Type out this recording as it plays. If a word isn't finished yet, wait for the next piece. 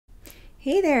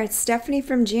Hey there, it's Stephanie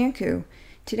from Janku.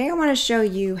 Today I want to show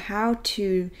you how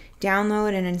to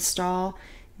download and install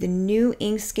the new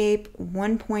Inkscape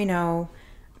 1.0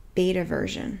 beta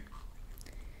version.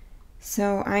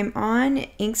 So I'm on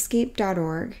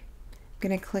Inkscape.org. I'm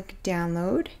going to click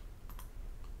download.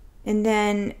 And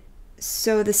then,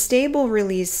 so the stable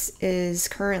release is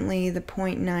currently the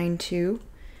 0.92,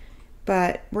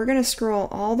 but we're going to scroll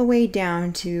all the way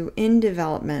down to in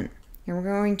development. And we're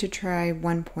going to try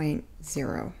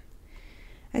 1.0.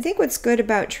 I think what's good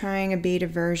about trying a beta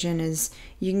version is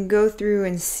you can go through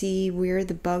and see where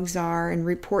the bugs are and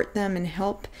report them and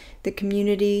help the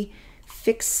community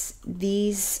fix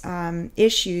these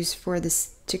issues for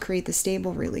this to create the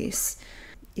stable release.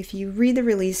 If you read the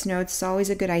release notes, it's always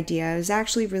a good idea. It was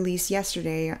actually released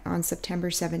yesterday on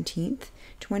September 17th,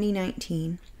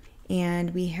 2019,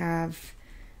 and we have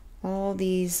all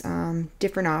these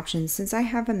different options. Since I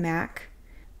have a Mac,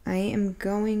 I am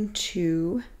going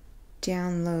to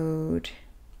download.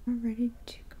 Ready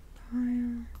to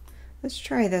compile. Let's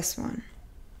try this one.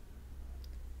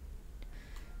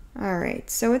 Alright,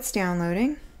 so it's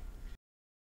downloading.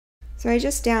 So I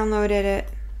just downloaded it.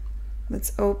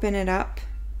 Let's open it up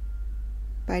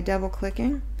by double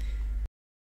clicking.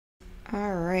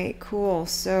 Alright, cool.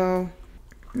 So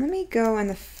let me go in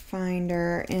the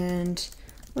Finder and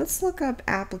let's look up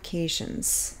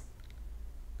applications.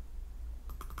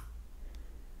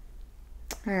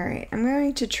 Alright, I'm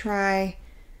going to try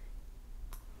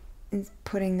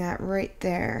putting that right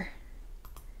there.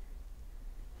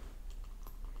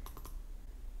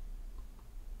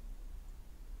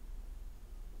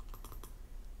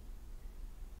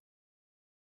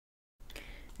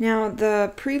 Now,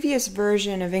 the previous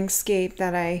version of Inkscape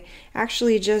that I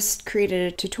actually just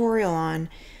created a tutorial on,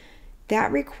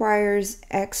 that requires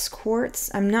X quartz.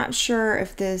 I'm not sure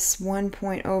if this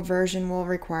 1.0 version will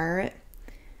require it,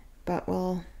 but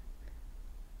we'll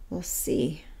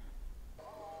see.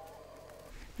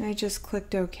 I just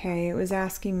clicked OK. It was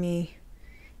asking me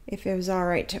if it was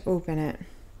alright to open it.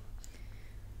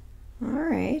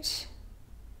 Alright.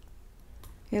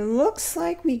 It looks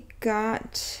like we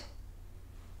got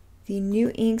the new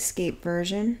Inkscape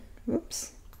version.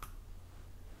 Whoops.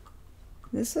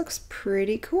 This looks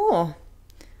pretty cool.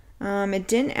 It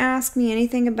didn't ask me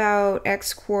anything about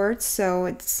X quartz, so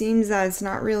it seems that it's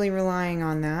not really relying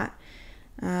on that.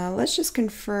 Let's just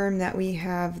confirm that we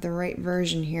have the right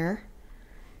version here.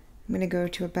 I'm going to go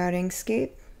to About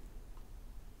Inkscape.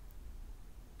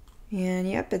 And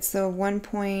yep, it's the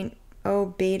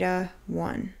 1.0 beta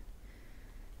 1.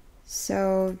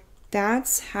 So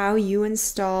that's how you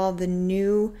install the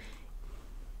new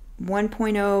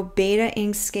 1.0 beta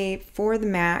Inkscape for the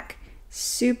Mac.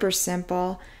 Super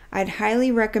simple. I'd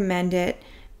highly recommend it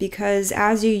because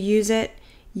as you use it,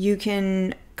 you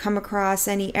can come across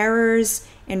any errors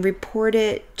and report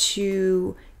it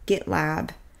to GitLab.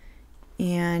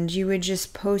 And you would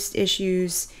just post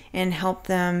issues and help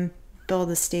them build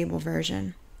a stable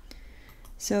version.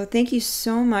 So thank you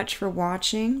so much for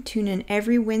watching. Tune in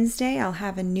every Wednesday. I'll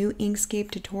have a new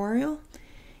Inkscape tutorial.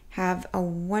 Have a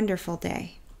wonderful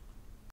day.